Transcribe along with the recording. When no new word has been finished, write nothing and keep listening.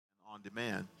on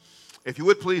demand. If you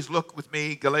would please look with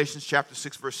me, Galatians chapter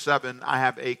 6, verse 7. I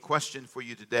have a question for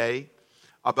you today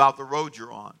about the road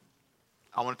you're on.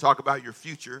 I want to talk about your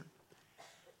future.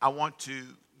 I want to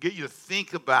get you to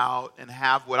think about and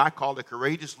have what I call a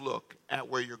courageous look at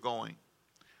where you're going.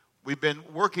 We've been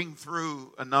working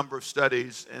through a number of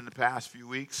studies in the past few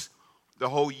weeks. The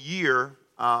whole year,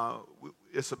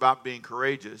 it's about being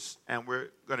courageous, and we're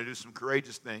going to do some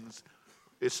courageous things.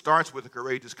 It starts with a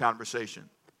courageous conversation.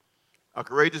 A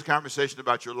courageous conversation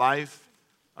about your life,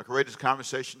 a courageous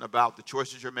conversation about the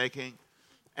choices you're making.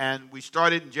 And we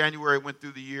started in January, went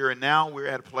through the year, and now we're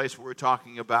at a place where we're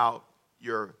talking about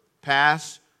your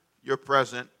past, your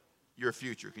present, your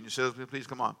future. Can you say this with me, please?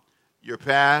 Come on. Your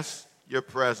past, your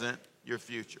present, your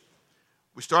future.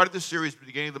 We started this series at the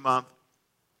beginning of the month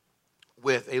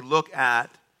with a look at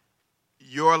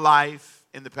your life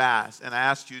in the past. And I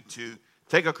asked you to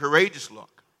take a courageous look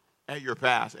at your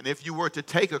past. And if you were to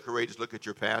take a courageous look at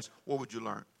your past, what would you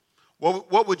learn?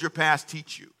 What would your past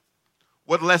teach you?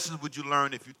 What lessons would you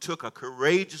learn if you took a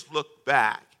courageous look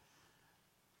back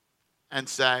and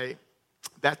say,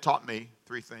 that taught me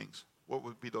 3 things? What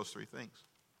would be those 3 things?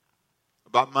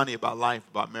 About money, about life,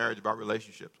 about marriage, about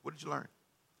relationships. What did you learn?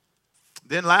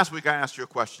 Then last week I asked you a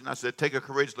question. I said, take a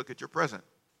courageous look at your present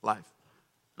life.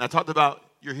 And I talked about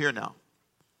you're here now,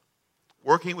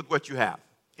 working with what you have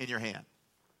in your hand.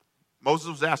 Moses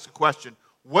was asked a question,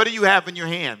 what do you have in your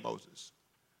hand, Moses?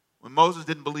 When Moses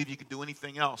didn't believe he could do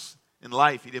anything else in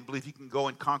life, he didn't believe he can go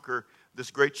and conquer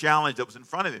this great challenge that was in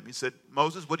front of him. He said,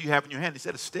 Moses, what do you have in your hand? He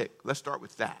said, a stick. Let's start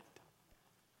with that.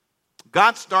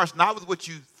 God starts not with what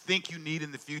you think you need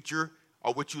in the future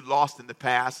or what you lost in the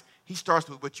past. He starts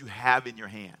with what you have in your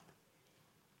hand.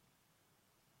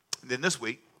 And then this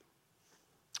week,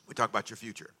 we talk about your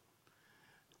future.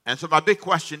 And so my big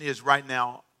question is right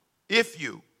now, if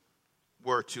you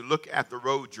were to look at the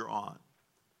road you're on,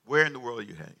 where in the world are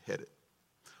you headed?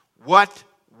 What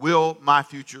will my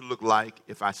future look like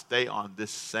if I stay on this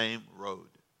same road?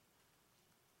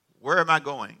 Where am I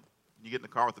going? You get in the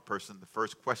car with the person, the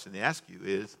first question they ask you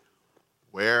is,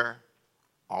 where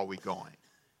are we going?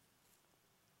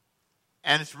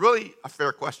 And it's really a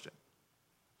fair question.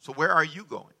 So where are you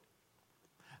going?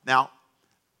 Now,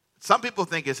 some people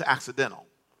think it's accidental,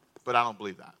 but I don't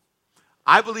believe that.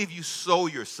 I believe you sow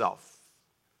yourself,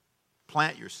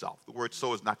 plant yourself. The word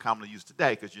sow is not commonly used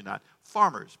today because you're not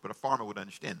farmers, but a farmer would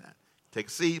understand that. Take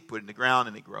a seed, put it in the ground,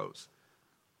 and it grows.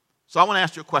 So I want to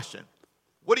ask you a question.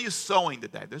 What are you sowing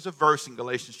today? There's a verse in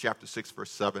Galatians chapter 6, verse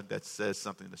 7 that says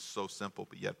something that's so simple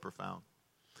but yet profound.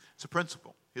 It's a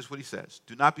principle. Here's what he says.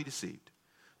 Do not be deceived.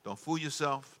 Don't fool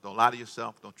yourself. Don't lie to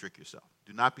yourself. Don't trick yourself.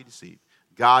 Do not be deceived.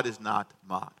 God is not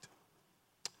mocked.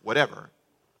 Whatever.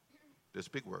 There's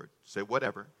a big word. Say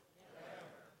whatever.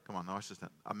 Come on, no, it's just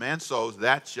that. A man sows,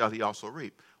 that shall he also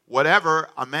reap. Whatever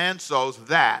a man sows,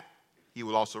 that he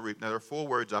will also reap. Now, there are 4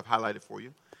 words I've highlighted for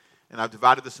you. And I've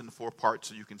divided this into 4 parts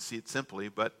so you can see it simply.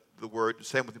 But the word,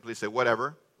 same with me, please say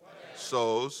whatever,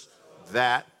 sows,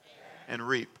 that, and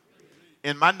reap.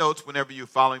 In my notes, whenever you're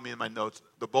following me in my notes,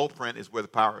 the bold print is where the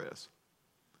power is.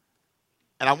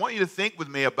 And I want you to think with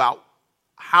me about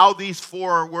how these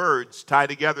 4 words tie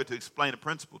together to explain a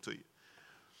principle to you.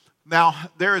 Now,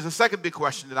 there is a second big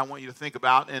question that I want you to think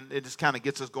about, and it just kind of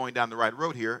gets us going down the right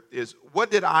road here, is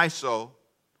what did I sow?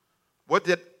 What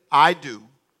did I do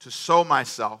to sow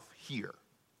myself here?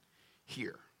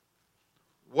 Here.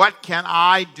 What can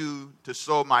I do to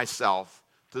sow myself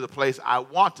to the place I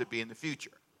want to be in the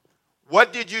future?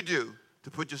 What did you do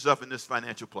to put yourself in this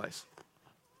financial place?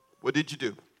 What did you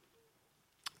do?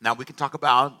 Now, we can talk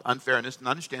about unfairness and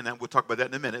understand that. We'll talk about that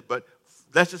in a minute, but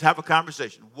let's just have a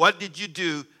conversation. What did you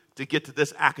do to get to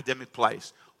this academic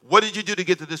place? What did you do to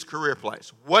get to this career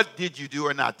place? What did you do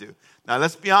or not do? Now,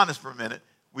 let's be honest for a minute.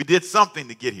 We did something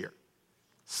to get here.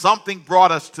 Something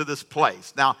brought us to this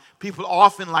place. Now, people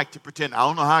often like to pretend, I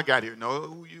don't know how I got here.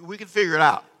 No, we can figure it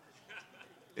out.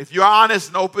 If you're honest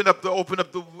and open up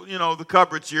the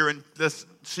cupboards here and let's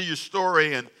see your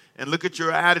story and look at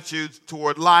your attitudes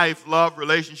toward life, love,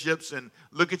 relationships, and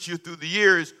look at you through the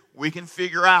years, we can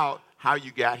figure out how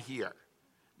you got here.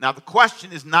 Now, the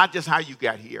question is not just how you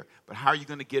got here, but how are you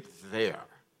going to get there?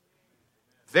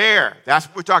 There. That's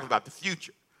what we're talking about, the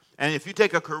future. And if you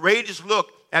take a courageous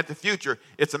look at the future,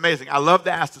 it's amazing. I love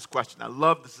to ask this question. I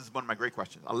love this. This is one of my great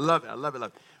questions. I love it. I love it. I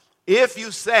love it. If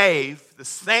you save the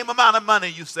same amount of money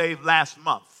you saved last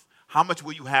month, how much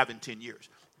will you have in 10 years?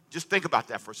 Just think about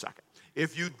that for a second.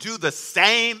 If you do the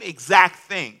same exact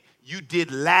thing you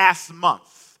did last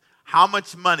month, how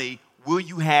much money will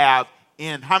you have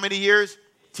in how many years?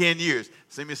 10 years.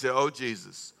 Some of you say, oh,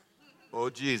 Jesus. Oh,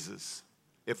 Jesus.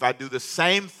 if I do the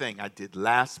same thing I did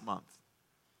last month?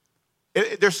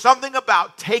 There's something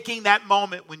about taking that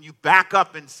moment when you back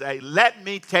up and say, let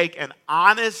me take an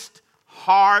honest,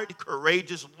 hard,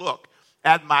 courageous look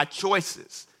at my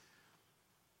choices.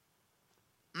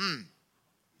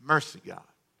 Mercy, God.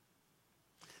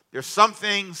 There's some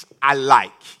things I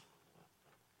like.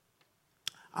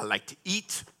 I like to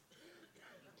eat.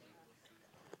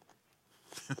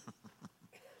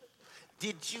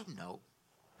 Did you know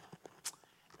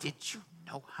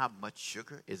how much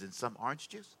sugar is in some orange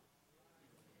juice?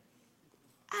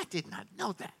 I did not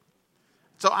know that.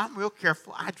 So I'm real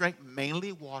careful. I drank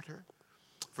mainly water.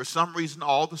 For some reason,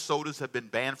 all the sodas have been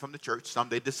banned from the church. Some,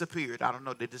 they disappeared. I don't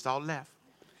know. They just all left.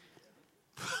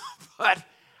 But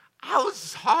I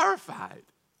was horrified.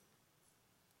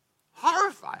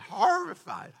 Horrified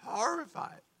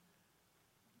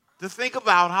to think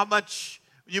about how much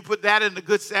you put that in a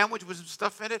good sandwich with some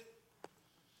stuff in it,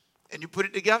 and you put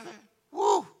it together.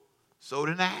 Woo!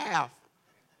 Soda and a half.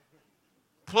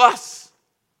 Plus.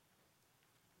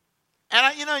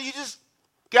 And, you just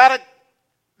got to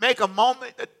make a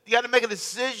moment. You got to make a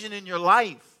decision in your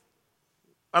life.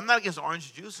 I'm not against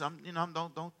orange juice.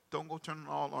 Don't go turn on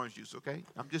all orange juice, okay?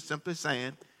 I'm just simply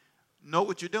saying, know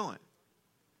what you're doing.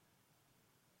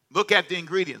 Look at the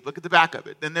ingredients. Look at the back of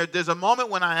it. Then there's a moment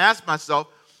when I ask myself,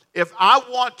 if I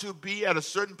want to be at a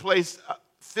certain place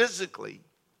physically,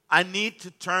 I need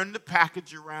to turn the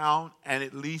package around and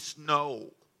at least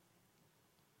know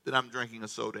that I'm drinking a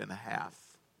soda and a half.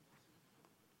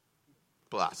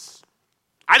 Plus.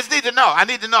 I just need to know. I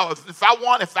need to know if I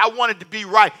want it to be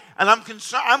right. And I'm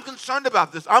concerned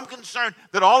about this. I'm concerned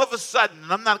that all of a sudden,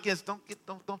 and I'm not against, don't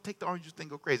take the orange juice thing,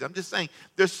 go crazy. I'm just saying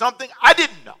there's something I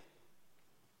didn't know.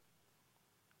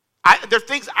 There are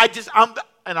things I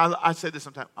say this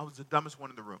sometimes, I was the dumbest one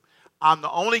in the room. I'm the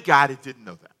only guy that didn't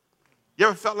know that. You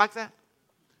ever felt like that?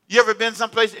 You ever been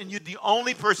someplace and you're the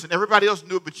only person, everybody else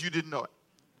knew it, but you didn't know it?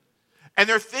 And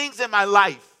there are things in my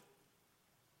life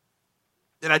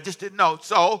that I just didn't know.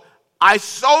 So I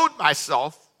sold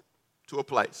myself to a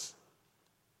place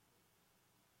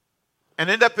and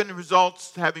end up having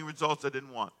results I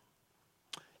didn't want.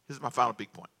 Here's my final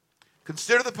big point.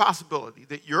 Consider the possibility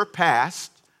that your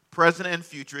past, present, and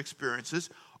future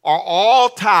experiences are all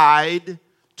tied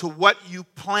to what you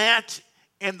plant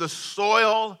in the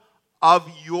soil of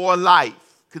your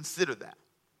life. Consider that.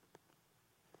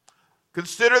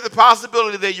 Consider the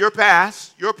possibility that your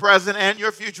past, your present, and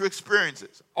your future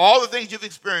experiences, all the things you've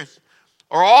experienced,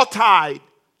 are all tied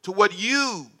to what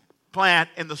you plant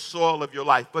in the soil of your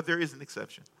life. But there is an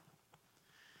exception.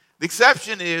 The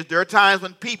exception is there are times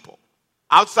when people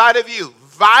outside of you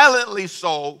violently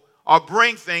sow or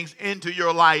bring things into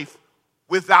your life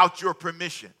without your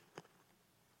permission.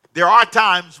 There are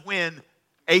times when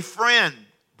a friend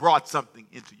brought something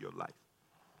into your life.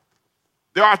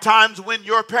 There are times when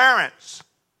your parents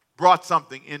brought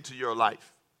something into your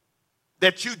life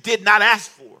that you did not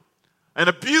ask for. An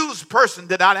abused person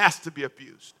did not ask to be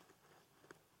abused.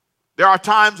 There are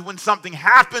times when something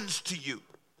happens to you.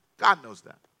 God knows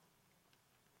that.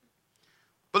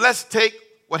 But let's take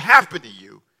what happened to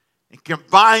you and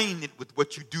combine it with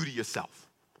what you do to yourself.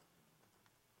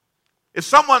 If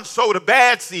someone sowed a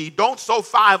bad seed, don't sow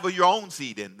 5 of your own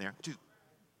seed in there too.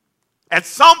 At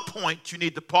some point, you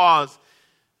need to pause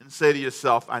and say to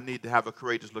yourself, I need to have a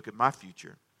courageous look at my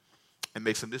future and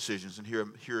make some decisions. And here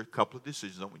are a couple of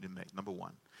decisions I want you to make. Number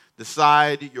 1,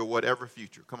 decide your whatever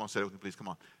future. Come on, say it with me, please. Come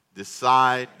on.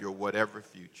 Decide your whatever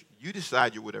future. You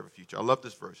decide your whatever future. I love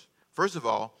this verse. First of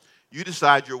all, you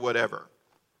decide your whatever.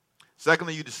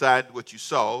 Secondly, you decide what you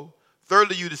sow.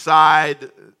 Thirdly, you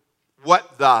decide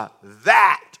what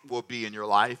that will be in your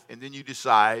life. And then you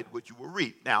decide what you will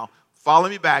reap. Now, follow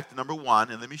me back to number 1,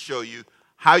 and let me show you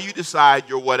how you decide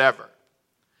your whatever.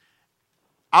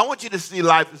 I want you to see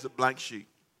life as a blank sheet.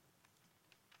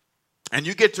 And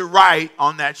you get to write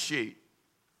on that sheet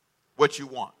what you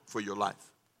want for your life.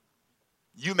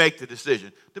 You make the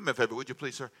decision. Do me a favor, would you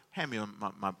please, sir? Hand me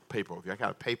my paper over here. I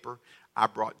got a paper I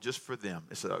brought just for them.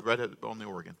 It's right on the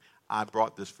organ. I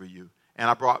brought this for you. And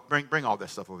I brought, bring all that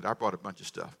stuff over there. I brought a bunch of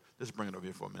stuff. Just bring it over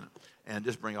here for a minute. And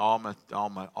just bring all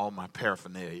my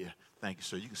paraphernalia. Thank you,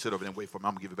 sir. You can sit over there and wait for me.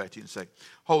 I'm going to give it back to you in a second.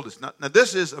 Hold this. Now,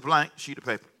 this is a blank sheet of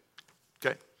paper.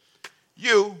 Okay?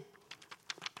 You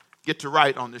get to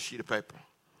write on this sheet of paper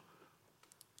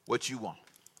what you want.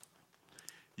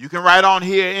 You can write on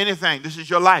here anything. This is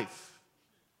your life.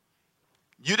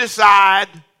 You decide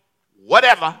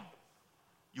whatever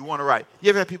you want to write. You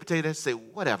ever had people tell you that? Say,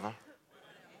 whatever.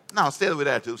 No, say it with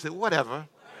attitude. Say, whatever.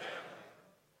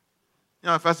 You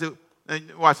know, if I say,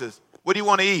 watch this. What do you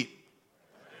want to eat?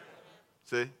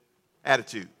 See?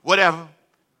 attitude. Whatever.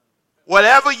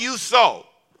 Whatever you sow,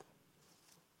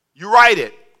 you write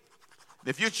it.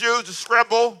 If you choose to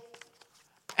scribble,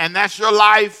 and that's your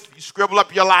life, you scribble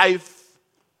up your life,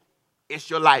 it's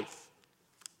your life.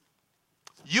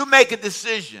 You make a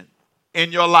decision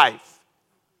in your life.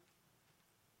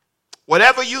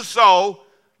 Whatever you sow,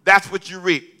 that's what you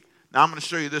reap. Now I'm going to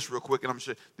show you this real quick, and I'm going to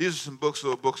show you. These are some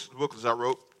booklets I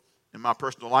wrote in my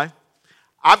personal life.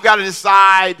 I've got to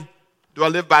decide, do I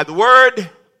live by the word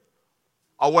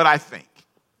or what I think?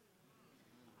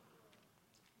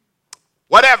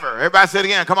 Whatever. Everybody say it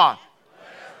again. Come on.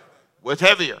 Whatever. What's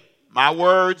heavier? My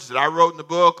words that I wrote in the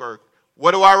book, or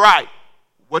what do I write?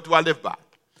 What do I live by?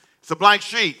 It's a blank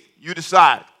sheet. You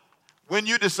decide. When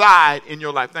you decide in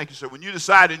your life, thank you, sir. When you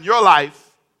decide in your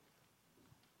life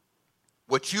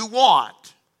what you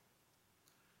want,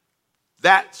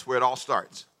 that's where it all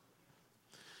starts.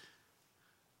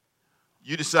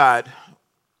 You decide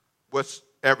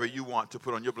whatever you want to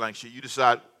put on your blank sheet. You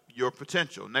decide your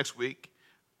potential. Next week,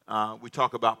 we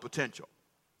talk about potential.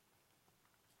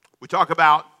 We talk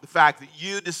about the fact that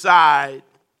you decide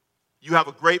you have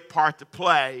a great part to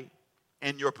play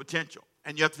in your potential.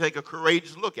 And you have to take a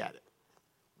courageous look at it.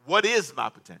 What is my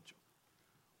potential?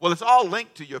 Well, it's all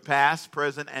linked to your past,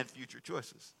 present, and future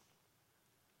choices.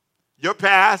 Your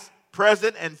past,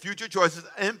 present, and future choices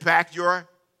impact your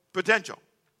potential.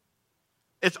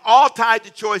 It's all tied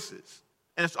to choices,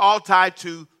 and it's all tied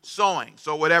to sowing.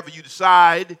 So whatever you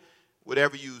decide,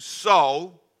 whatever you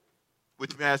sow,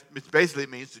 which basically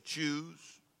means to choose,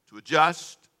 to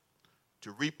adjust,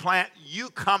 to replant,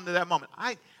 you come to that moment.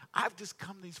 I've just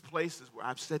come to these places where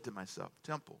I've said to myself,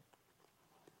 Temple,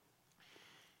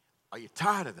 are you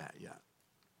tired of that yet?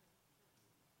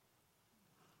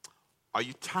 Are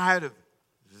you tired of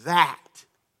that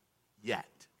yet?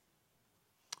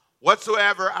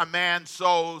 Whatsoever a man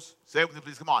sows, say it with me,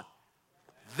 please, come on.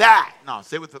 That, no,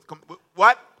 say it with,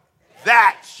 what?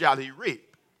 That shall he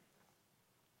reap.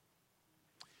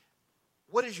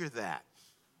 What is your that?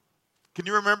 Can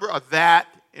you remember a that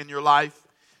in your life?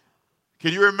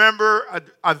 Can you remember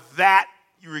a that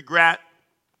you regret?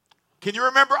 Can you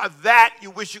remember a that you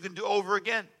wish you could do over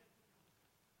again?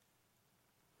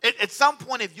 At some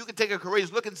point, if you can take a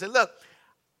courageous look and say, look,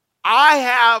 I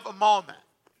have a moment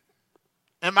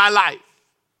in my life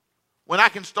when I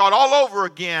can start all over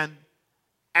again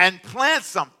and plant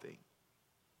something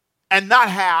and not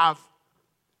have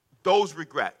those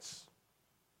regrets.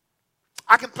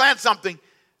 I can plant something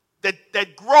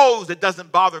that grows, that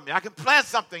doesn't bother me. I can plant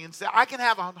something and say, I can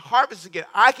have a harvest again.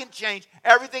 I can change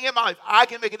everything in my life. I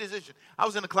can make a decision. I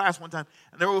was in a class one time,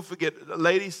 and I never will forget, a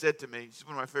lady said to me, she's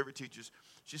one of my favorite teachers,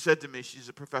 she said to me, she's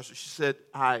a professor, she said,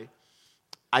 I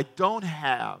don't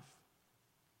have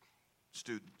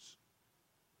students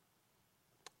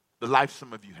the life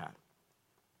some of you have.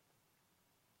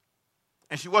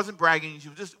 And she wasn't bragging. She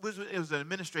was just, it was an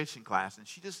administration class, and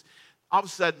she just, all of a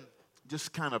sudden,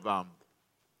 just kind of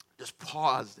just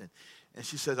paused, and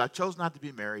she says, I chose not to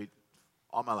be married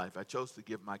all my life. I chose to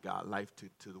give my life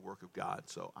to the work of God,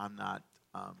 so I'm not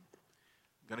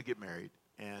going to get married.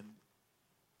 And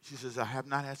she says, I have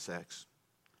not had sex.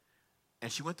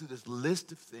 And she went through this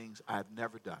list of things I have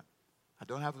never done. I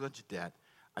don't have a bunch of debt.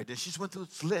 She just went through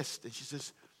this list, and she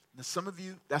says, now some of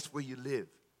you, that's where you live.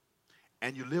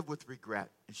 And you live with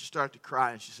regret. And she started to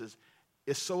cry, and she says,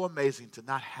 it's so amazing to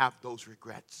not have those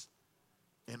regrets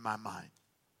in my mind.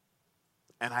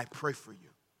 And I pray for you.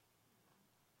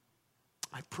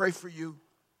 I pray for you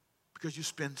because you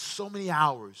spend so many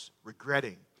hours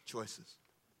regretting choices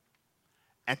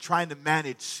and trying to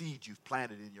manage seeds you've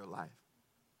planted in your life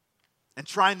and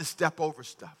trying to step over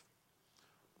stuff.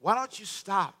 Why don't you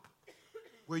stop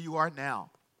where you are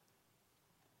now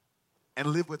and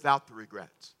live without the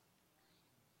regrets?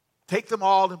 Take them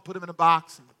all and put them in a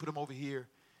box and put them over here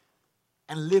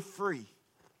and live free.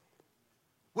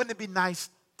 Wouldn't it be nice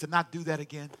to not do that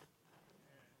again?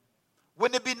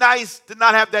 Wouldn't it be nice to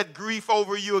not have that grief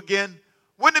over you again?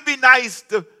 Wouldn't it be nice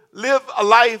to live a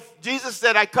life? Jesus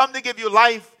said, I come to give you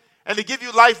life and to give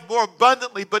you life more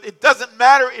abundantly, but it doesn't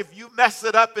matter if you mess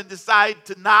it up and decide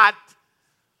to not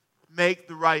make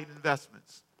the right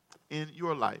investments in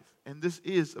your life. And this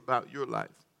is about your life.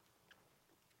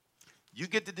 You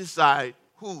get to decide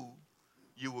who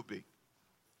you will be.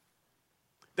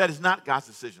 That is not God's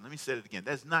decision. Let me say it again.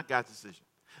 That is not God's decision.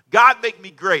 God make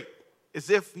me great, as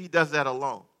if he does that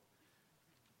alone.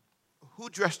 Who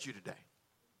dressed you today?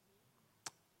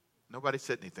 Nobody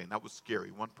said anything. That was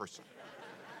scary. One person.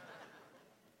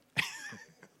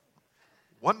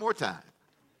 One more time.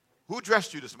 Who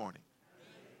dressed you this morning?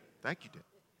 Thank you, Dad.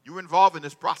 You were involved in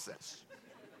this process.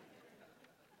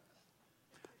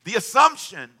 the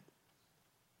assumption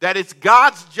that it's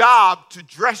God's job to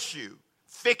dress you,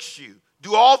 fix you,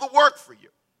 do all the work for you.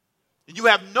 And you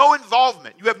have no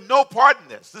involvement. You have no part in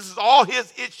this. This is all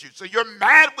his issue. So you're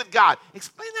mad with God.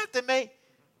 Explain that to me.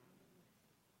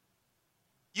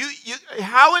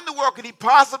 How in the world could he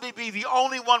possibly be the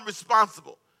only one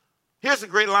responsible? Here's a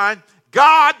great line.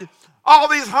 God, all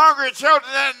these hungry children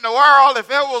in the world, if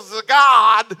it was a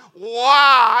God,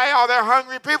 why are there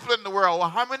hungry people in the world? Well,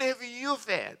 how many have you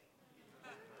fed?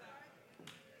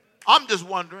 I'm just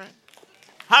wondering.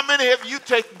 How many have you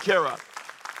taken care of?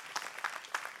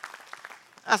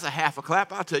 That's a half a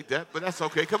clap. I'll take that, but that's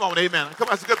okay. Come on, amen. Come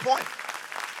on, that's a good point.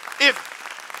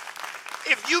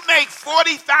 If you make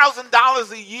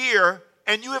 $40,000 a year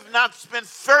and you have not spent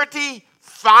 $35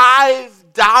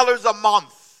 a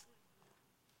month,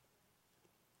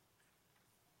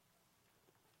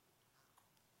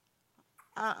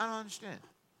 I don't understand.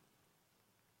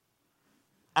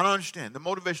 I don't understand. The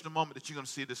motivational moment that you're going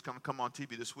to see this come on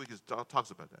TV this week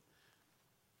talks about that.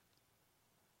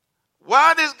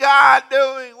 What is God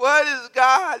doing? What is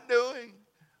God doing?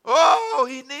 Oh,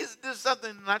 he needs to do something.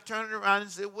 And I turned around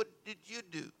and said, what did you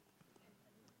do?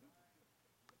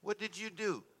 What did you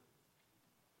do?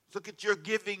 Look at your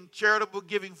giving, charitable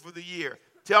giving for the year.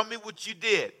 Tell me what you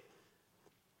did.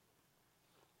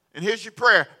 And here's your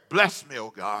prayer. Bless me, oh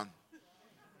God.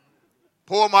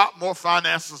 Pour out more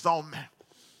finances on me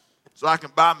so I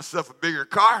can buy myself a bigger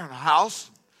car and a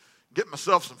house, get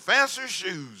myself some fancier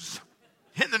shoes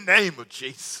in the name of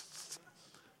Jesus.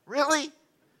 Really?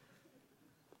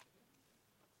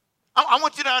 I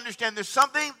want you to understand there's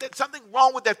something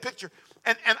wrong with that picture.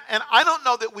 And I don't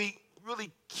know that we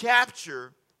really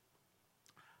capture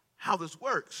how this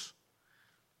works.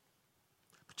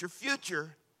 But your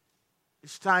future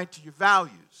is tied to your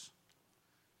values.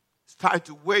 It's tied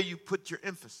to where you put your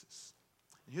emphasis.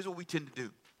 And here's what we tend to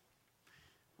do.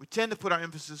 We tend to put our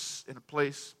emphasis in a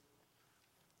place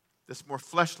that's more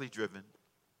fleshly driven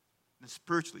than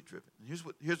spiritually driven. And here's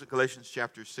what Galatians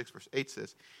chapter 6, verse 8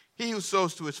 says. He who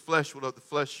sows to his flesh will of the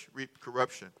flesh reap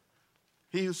corruption.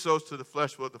 He who sows to the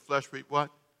flesh will of the flesh reap what?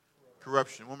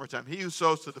 Corruption. One more time. He who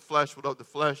sows to the flesh will of the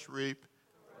flesh reap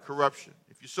corruption.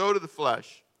 If you sow to the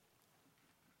flesh,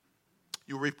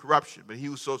 you will reap corruption. But he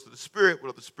who sows to the Spirit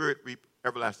will of the Spirit reap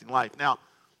everlasting life. Now,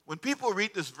 when people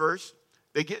read this verse,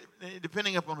 they get,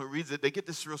 depending upon who reads it, they get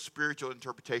this real spiritual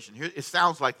interpretation. Here, it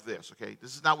sounds like this, okay?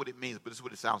 This is not what it means, but this is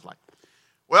what it sounds like.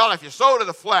 Well, if you sow to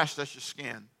the flesh, that's your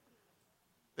skin.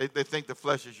 They think the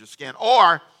flesh is your skin.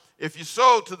 Or, if you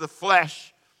sow to the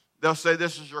flesh, they'll say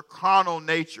this is your carnal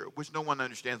nature, which no one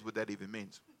understands what that even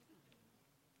means.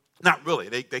 Not really.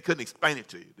 They couldn't explain it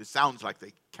to you. It sounds like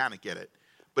they kind of get it.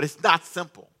 But it's not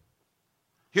simple.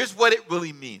 Here's what it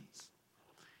really means.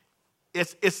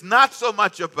 It's not so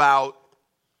much about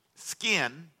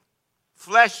skin.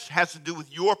 Flesh has to do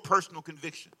with your personal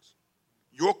convictions,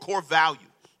 your core values.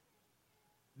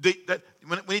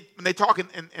 When they talk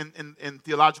in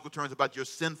theological terms about your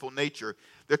sinful nature,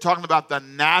 they're talking about the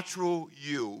natural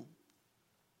you.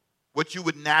 What you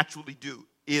would naturally do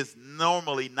is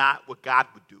normally not what God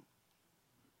would do.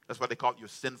 That's why they call it your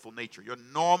sinful nature. Your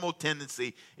normal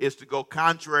tendency is to go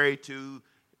contrary to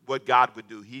what God would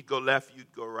do. He'd go left,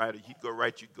 you'd go right, or he'd go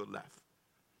right, you'd go left.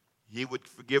 He would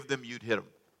forgive them, you'd hit them.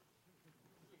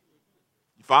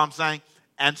 You follow what I'm saying?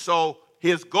 And so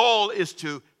his goal is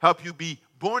to help you be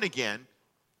born again,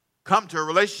 come to a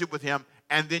relationship with him,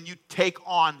 and then you take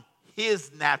on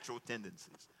his natural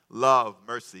tendencies. Love,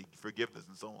 mercy, forgiveness,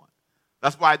 and so on.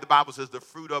 That's why the Bible says the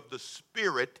fruit of the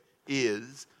Spirit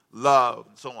is love,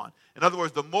 and so on. In other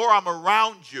words, the more I'm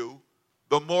around you,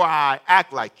 the more I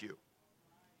act like you.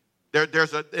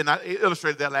 And I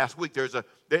illustrated that last week,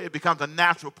 it becomes a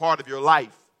natural part of your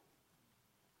life.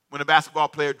 When a basketball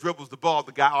player dribbles the ball,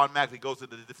 the guy automatically goes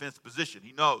into the defense position.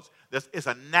 He knows it's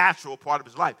a natural part of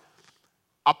his life.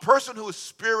 A person who is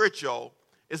spiritual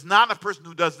is not a person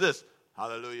who does this.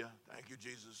 Hallelujah. Thank you,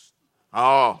 Jesus.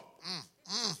 Oh,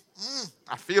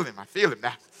 I feel him.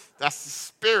 That's the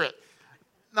Spirit.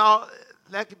 No,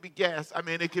 that could be gas. I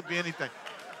mean, it could be anything.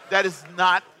 That is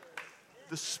not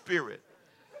the Spirit.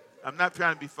 I'm not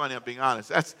trying to be funny. I'm being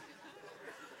honest.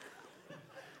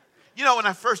 When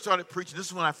I first started preaching, this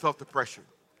is when I felt the pressure.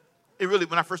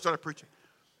 When I first started preaching.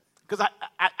 Because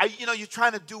you're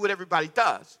trying to do what everybody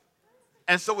does.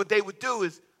 And so what they would do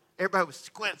is, everybody would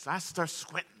squint, so I start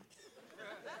squinting.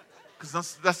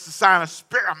 Because that's the sign of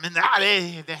Spirit. I'm in there.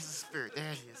 That's the Spirit.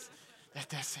 There it is.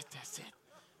 That's it.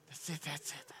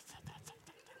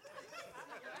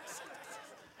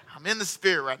 I'm in the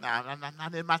Spirit right now. I'm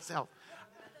not in myself.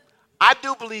 I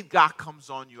do believe God comes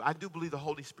on you. I do believe the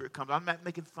Holy Spirit comes. I'm not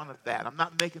making fun of that. I'm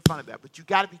not making fun of that. But you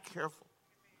got to be careful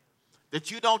that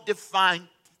you don't define,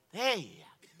 hey,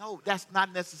 no, that's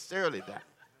not necessarily that.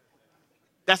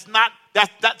 That's not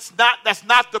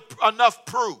enough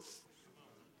proof.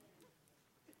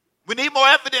 We need more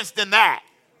evidence than that.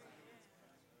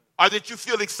 Or that you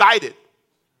feel excited.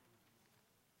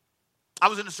 I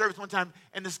was in the service one time,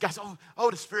 and this guy said,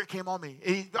 the Spirit came on me.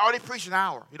 And he already preached an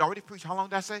hour. He'd already preached, how long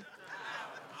did I say?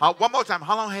 One more time,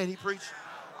 how long had he preached?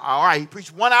 All right, he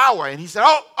preached 1 hour, and he said,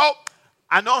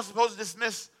 I know I'm supposed to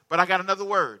dismiss, but I got another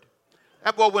word.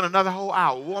 That boy went another whole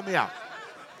hour, wore me out.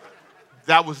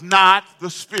 That was not the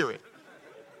Spirit.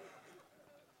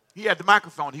 He had the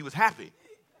microphone. He was happy.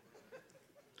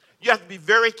 You have to be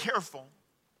very careful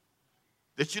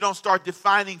that you don't start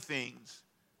defining things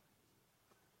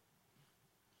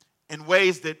in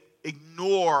ways that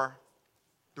ignore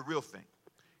the real thing.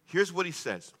 Here's what he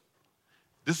says.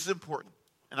 This is important.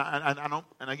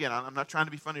 And again, I'm not trying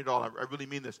to be funny at all. I really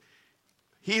mean this.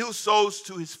 He who sows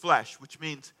to his flesh, which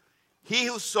means he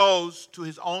who sows to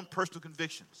his own personal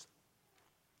convictions.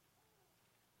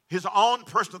 His own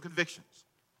personal convictions.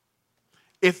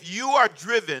 If you are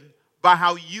driven by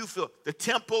how you feel, the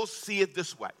temples see it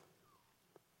this way.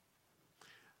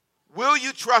 Will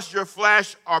you trust your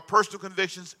flesh or personal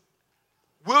convictions?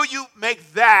 Will you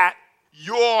make that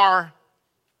your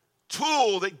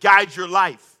tool that guides your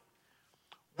life?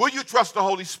 Will you trust the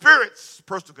Holy Spirit's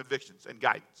personal convictions and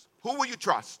guidance? Who will you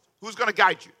trust? Who's going to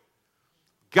guide you?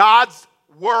 God's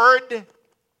word.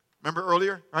 Remember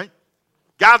earlier, right?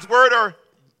 God's word or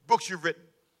books you've written?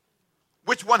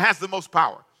 Which one has the most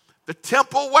power? The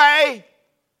temple way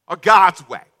or God's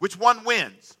way? Which one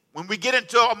wins? When we get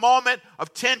into a moment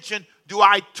of tension, do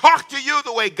I talk to you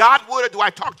the way God would, or do I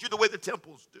talk to you the way the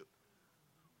temples do?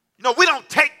 You know, we don't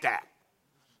take that.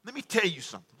 Let me tell you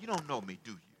something. You don't know me,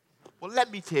 do you? Well,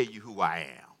 let me tell you who I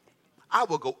am. I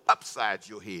will go upside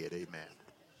your head, amen.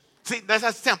 See,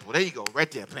 that's simple. There you go,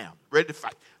 right there, bam, ready to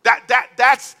fight.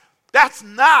 That's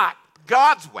not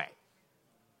God's way.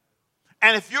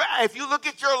 And if you look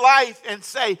at your life and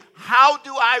say, how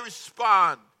do I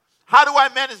respond? How do I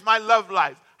manage my love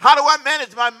life? How do I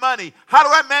manage my money? How do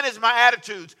I manage my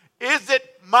attitudes? Is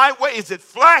it my way? Is it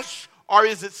flesh or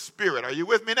is it spirit? Are you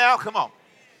with me now? Come on.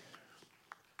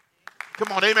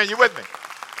 Come on, amen. You with me?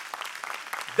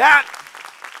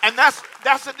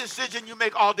 That's a decision you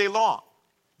make all day long.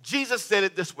 Jesus said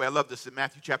it this way. I love this in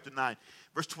Matthew chapter 9,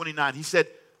 verse 29. He said,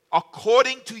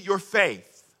 according to your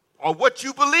faith or what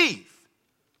you believe,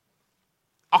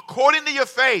 according to your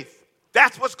faith,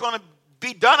 that's what's going to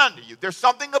be done unto you. There's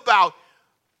something about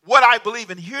what I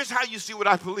believe, and here's how you see what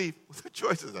I believe with the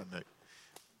choices I make.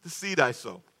 The seed I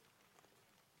sow.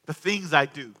 The things I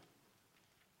do.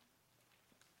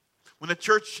 When a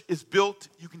church is built,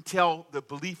 you can tell the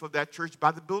belief of that church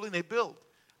by the building they build.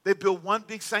 They build one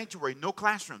big sanctuary, no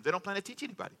classrooms. They don't plan to teach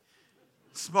anybody.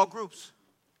 Small groups.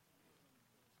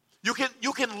 You can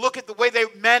look at the way they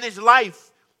manage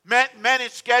life,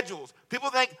 manage schedules.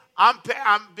 People think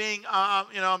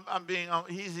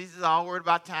he's all worried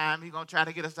about time. He's going to try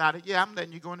to get us out of it. Yeah, I'm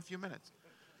letting you go in a few minutes.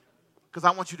 Because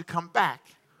I want you to come back.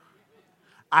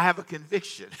 I have a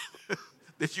conviction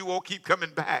that you won't keep coming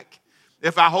back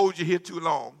if I hold you here too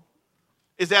long.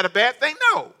 Is that a bad thing?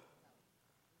 No.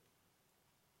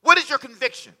 What is your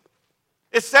conviction?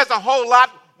 It says a whole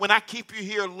lot when I keep you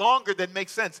here longer than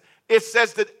makes sense. It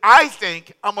says that I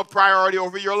think I'm a priority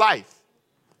over your life.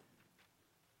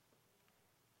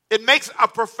 It makes a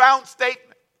profound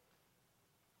statement.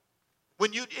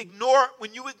 When you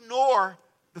ignore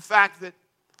the fact that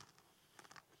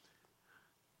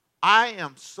I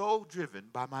am so driven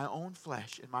by my own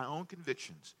flesh and my own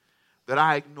convictions that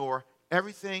I ignore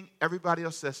everything everybody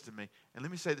else says to me. And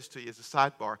let me say this to you as a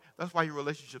sidebar. That's why your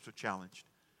relationships are challenged.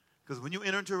 Because when you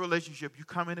enter into a relationship, you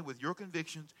come in it with your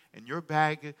convictions and your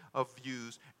bag of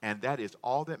views, and that is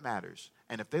all that matters.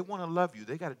 And if they want to love you,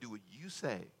 they got to do what you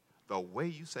say, the way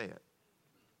you say it.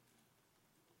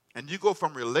 And you go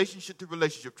from relationship to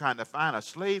relationship trying to find a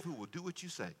slave who will do what you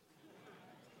say.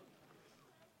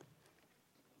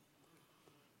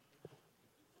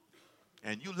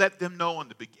 And you let them know in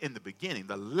the beginning,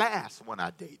 the last one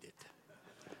I dated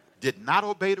did not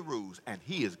obey the rules, and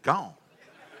he is gone.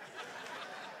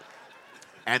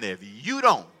 And if you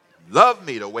don't love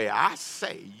me the way I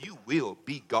say, you will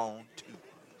be gone too.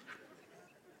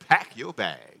 Pack your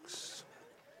bags.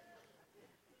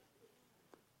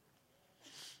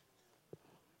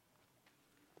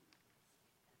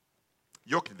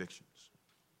 Your convictions,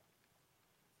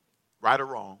 right or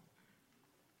wrong,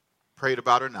 prayed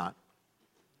about or not,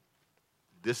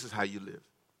 this is how you live.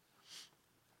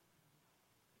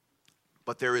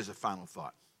 But there is a final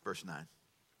thought. Verse 9.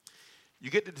 You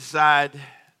get to decide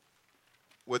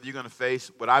whether you're going to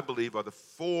face what I believe are the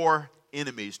 4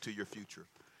 enemies to your future.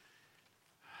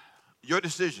 Your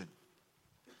decision.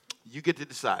 You get to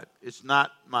decide. It's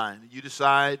not mine. You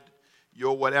decide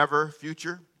your whatever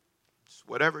future. It's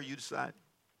whatever you decide.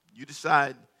 You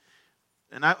decide.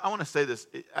 And I want to say this.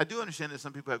 I do understand that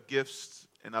some people have gifts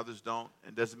and others don't.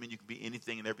 It doesn't mean you can be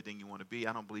anything and everything you want to be.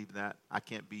 I don't believe that. I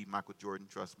can't be Michael Jordan,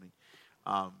 trust me.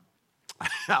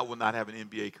 I will not have an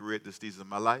NBA career at this season of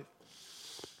my life,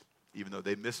 even though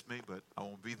they missed me, but I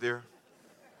won't be there.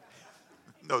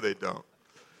 No, they don't.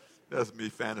 That's me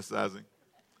fantasizing.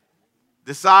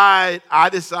 I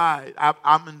decide.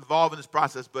 I'm involved in this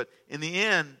process, but in the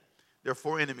end, there are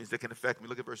 4 enemies that can affect me.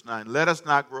 Look at verse 9. Let us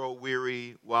not grow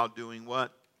weary while doing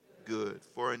what? Good.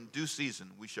 For in due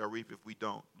season we shall reap if we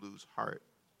don't lose heart.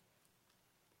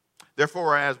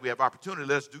 Therefore, as we have opportunity,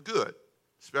 let us do good,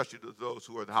 especially to those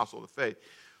who are the household of faith.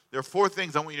 There are 4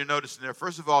 things I want you to notice in there.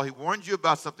 First of all, he warns you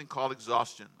about something called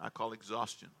exhaustion. I call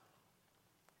exhaustion.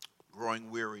 Growing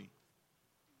weary.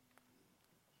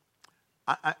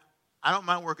 I don't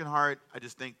mind working hard. I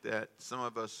just think that some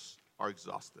of us are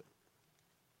exhausted.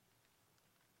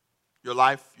 Your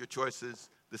life, your choices,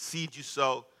 the seed you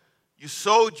sow, you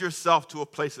sowed yourself to a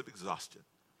place of exhaustion.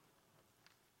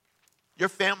 Your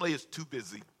family is too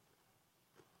busy.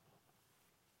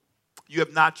 You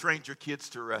have not trained your kids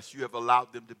to rest. You have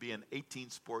allowed them to be in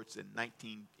 18 sports and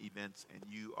 19 events, and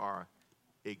you are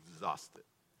exhausted.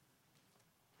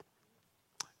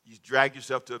 You drag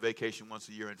yourself to a vacation once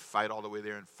a year and fight all the way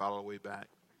there and fight all the way back.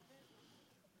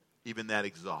 Even that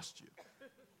exhausts you.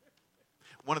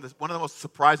 One of the most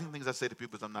surprising things I say to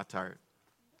people is I'm not tired.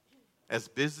 As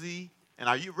busy, and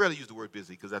I rarely use the word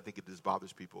busy because I think it just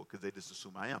bothers people because they just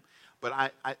assume I am.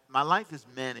 But my life is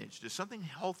managed. There's something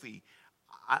healthy.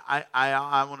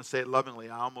 I want to say it lovingly.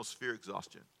 I almost fear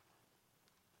exhaustion.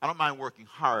 I don't mind working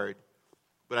hard,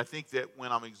 but I think that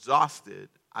when I'm exhausted,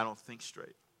 I don't think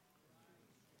straight.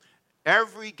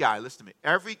 Every guy, listen to me,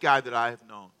 every guy that I have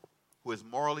known who has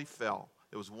morally fell,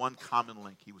 there was one common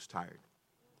link. He was tired.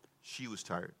 She was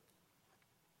tired.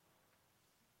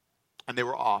 And they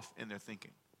were off in their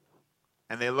thinking.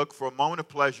 And they looked for a moment of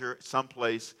pleasure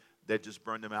someplace that just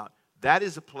burned them out. That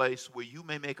is a place where you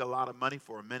may make a lot of money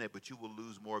for a minute, but you will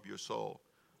lose more of your soul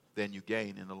than you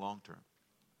gain in the long term.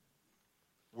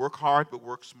 Work hard, but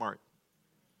work smart.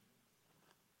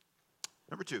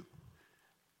 Number 2.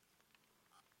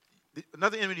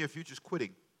 Another enemy of your future is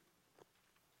quitting.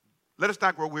 Let us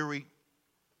not grow weary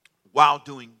while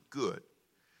doing good.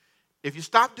 If you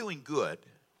stop doing good,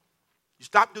 you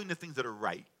stop doing the things that are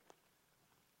right,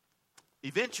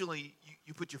 eventually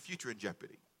you put your future in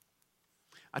jeopardy.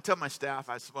 I tell my staff,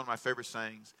 it's one of my favorite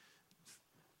sayings,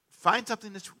 find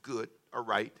something that's good or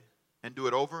right and do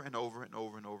it over and over and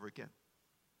over and over again.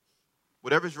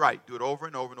 Whatever's right, do it over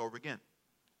and over and over again.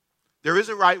 There is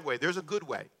a right way. There's a good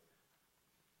way.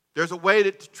 There's a way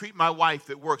to treat my wife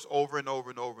that works over and over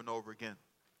and over and over again.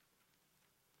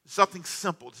 Something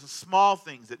simple. It's small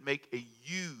things that make a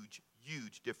huge,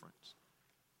 huge difference.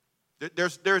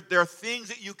 There are things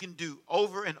that you can do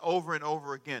over and over and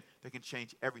over again that can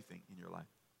change everything in your life.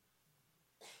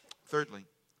 Thirdly,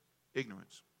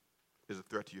 ignorance is a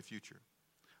threat to your future.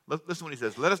 Listen to what he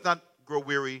says. Let us not grow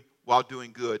weary while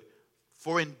doing good.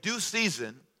 For in due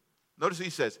season, notice what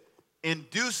he says, in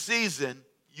due season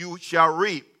you shall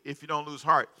reap if you don't lose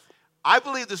heart. I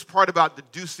believe this part about the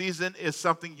due season is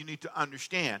something you need to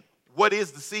understand. What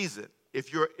is the season?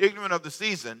 If you're ignorant of the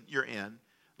season you're in,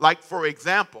 like for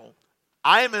example,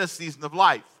 I am in a season of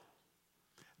life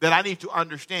that I need to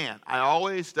understand. I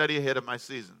always study ahead of my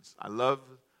seasons. I love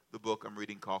the book I'm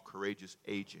reading called Courageous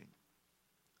Aging.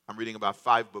 I'm reading about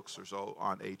 5 books or so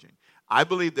on aging. I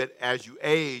believe that as you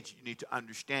age, you need to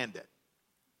understand it.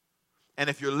 And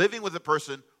if you're living with a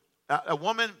person, a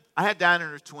woman, I had Diana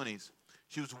in her 20s.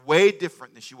 She was way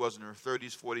different than she was in her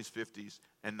 30s, 40s, 50s,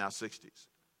 and now 60s.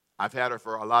 I've had her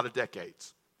for a lot of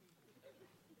decades.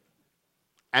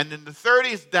 And in the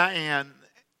 30s, Diane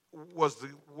was the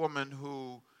woman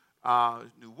who,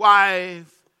 new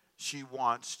wife. She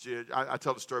wants to, I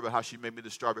tell the story about how she made me the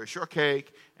strawberry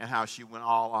shortcake and how she went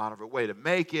all out of her way to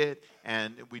make it.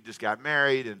 And we just got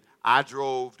married and I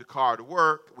drove the car to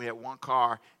work. We had one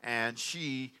car and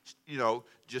she,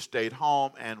 just stayed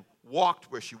home and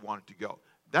walked where she wanted to go.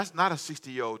 That's not a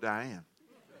 60-year-old Diane.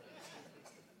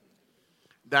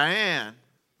 Diane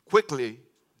quickly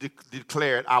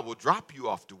declared, I will drop you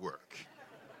off to work.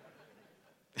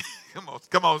 Come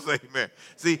on, say amen.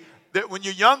 See, that when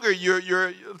you're younger,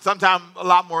 you're sometimes a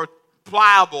lot more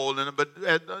pliable. But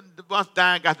once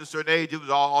Diane got to a certain age, it was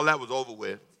all that was over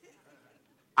with.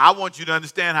 I want you to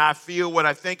understand how I feel, what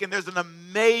I think. And there's an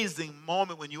amazing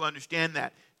moment when you understand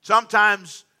that.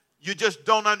 Sometimes you just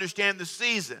don't understand the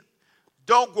season.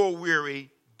 Don't grow weary.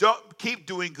 Don't keep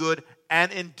doing good.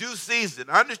 And in due season,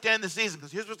 understand the season,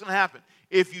 because here's what's going to happen.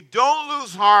 If you don't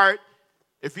lose heart,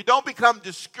 if you don't become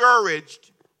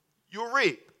discouraged, you'll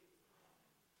reap.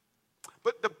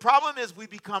 But the problem is we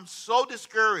become so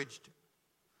discouraged.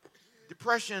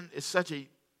 Depression is such a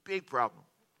big problem.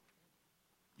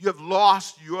 You have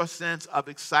lost your sense of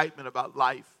excitement about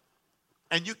life.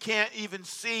 And you can't even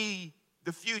see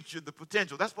the future, the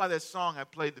potential. That's why that song I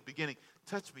played at the beginning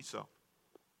touched me so.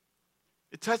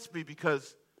 It touched me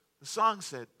because the song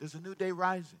said, there's a new day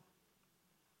rising.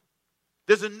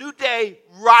 There's a new day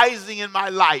rising in my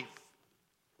life.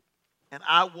 And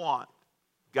I want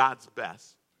God's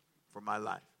best for my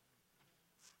life.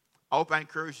 I hope I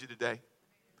encourage you today.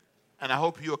 And I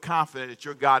hope you are confident that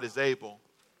your God is able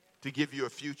to give you a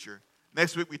future.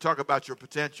 Next week we talk about your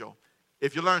potential.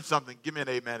 If you learned something, give me an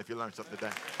amen if you learned something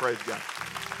today. Praise God.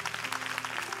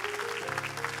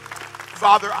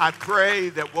 Father, I pray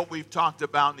that what we've talked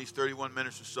about in these 31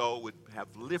 minutes or so would have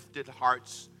lifted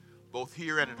hearts both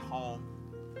here and at home.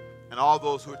 And all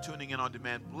those who are tuning in on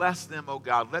demand, bless them, oh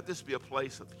God. Let this be a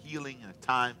place of healing and a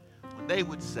time when they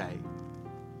would say,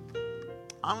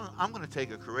 I'm going to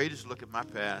take a courageous look at my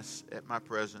past, at my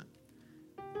present,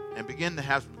 and begin to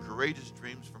have some courageous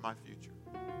dreams for my future.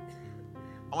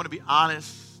 I want to be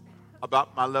honest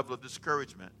about my level of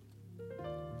discouragement.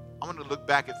 I want to look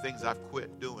back at things I've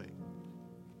quit doing.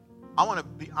 I want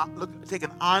to take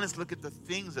an honest look at the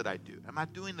things that I do. Am I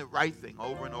doing the right thing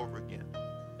over and over again?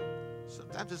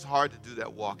 Sometimes it's hard to do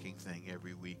that walking thing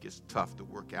every week. It's tough to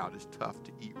work out. It's tough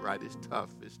to eat right. It's tough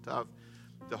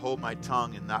to hold my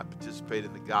tongue and not participate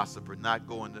in the gossip or not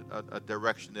go in a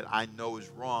direction that I know is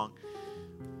wrong.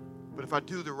 But if I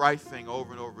do the right thing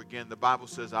over and over again, the Bible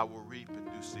says I will reap in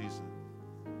due season.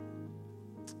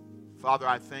 Father,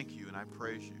 I thank you and I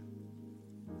praise you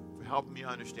for helping me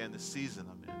understand the season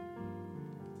I'm in.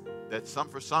 That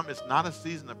for some, it's not a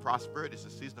season of prosperity. It's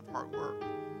a season of hard work.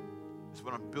 It's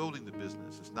when I'm building the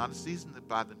business. It's not a season to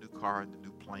buy the new car and the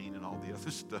new plane and all the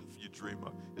other stuff you dream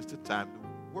of. It's the time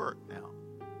to work now.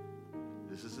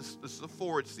 This is a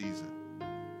Ford season.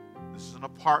 This is an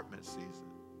apartment season,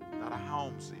 not a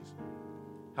home season.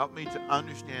 Help me to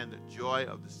understand the joy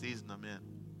of the season I'm in.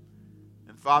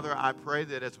 And Father, I pray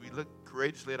that as we look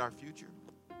courageously at our future,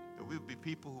 that we would be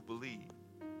people who believe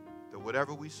that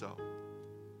whatever we sow,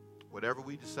 whatever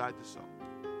we decide to sow,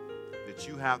 that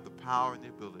you have the power and the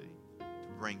ability to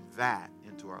bring that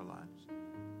into our lives.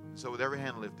 And so with every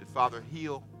hand lifted, Father,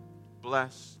 heal,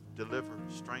 bless, deliver,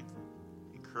 strengthen,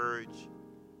 encourage.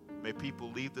 May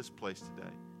people leave this place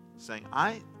today saying,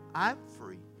 I'm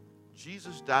free.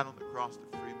 Jesus died on the cross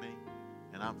to free me,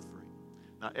 and I'm free.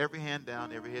 Now, every hand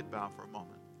down, every head bowed for a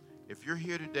moment. If you're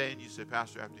here today and you say,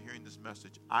 Pastor, after hearing this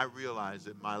message, I realize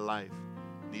that my life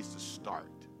needs to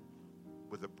start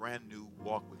with a brand new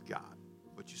walk with God.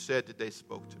 What you said today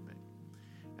spoke to me.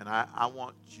 And I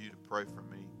want you to pray for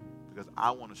me because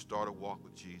I want to start a walk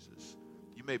with Jesus.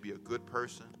 You may be a good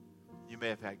person. You may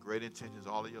have had great intentions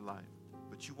all of your life.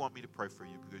 But you want me to pray for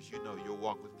you because you know your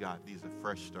walk with God needs a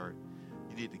fresh start.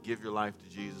 You need to give your life to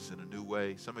Jesus in a new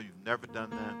way. Some of you have never done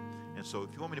that. And so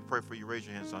if you want me to pray for you, raise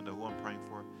your hand so I know who I'm praying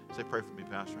for. Say, pray for me,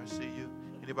 Pastor. I see you.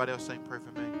 Anybody else saying, pray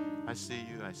for me? I see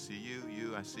you. I see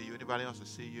you. I see you. Anybody else? I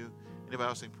see you. Anybody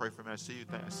else saying, pray for me? I see you.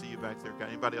 I see you back there.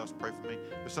 Anybody else pray for me?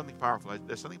 There's something powerful.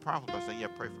 There's something powerful about saying, yeah,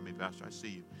 pray for me, Pastor. I see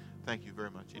you. Thank you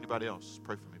very much. Anybody else?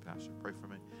 Pray for me, Pastor. Pray for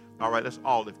me. All right, let's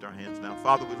all lift our hands now.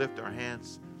 Father, we lift our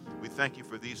hands. We thank you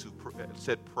for these who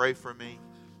said, pray for me.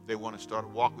 They want to start a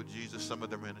walk with Jesus. Some of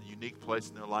them are in a unique place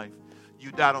in their life.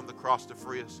 You died on the cross to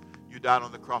free us. You died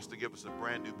on the cross to give us a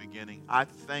brand new beginning. I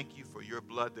thank you for your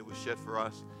blood that was shed for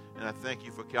us, and I thank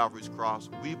you for Calvary's cross.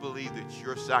 We believe that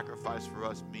your sacrifice for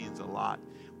us means a lot.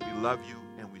 We love you,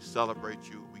 and we celebrate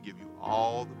you. We give you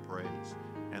all the praise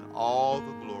and all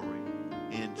the glory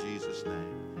in Jesus'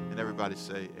 name. And everybody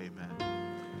say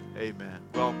amen. Amen.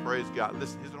 Well, praise God.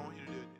 Listen, here's what I want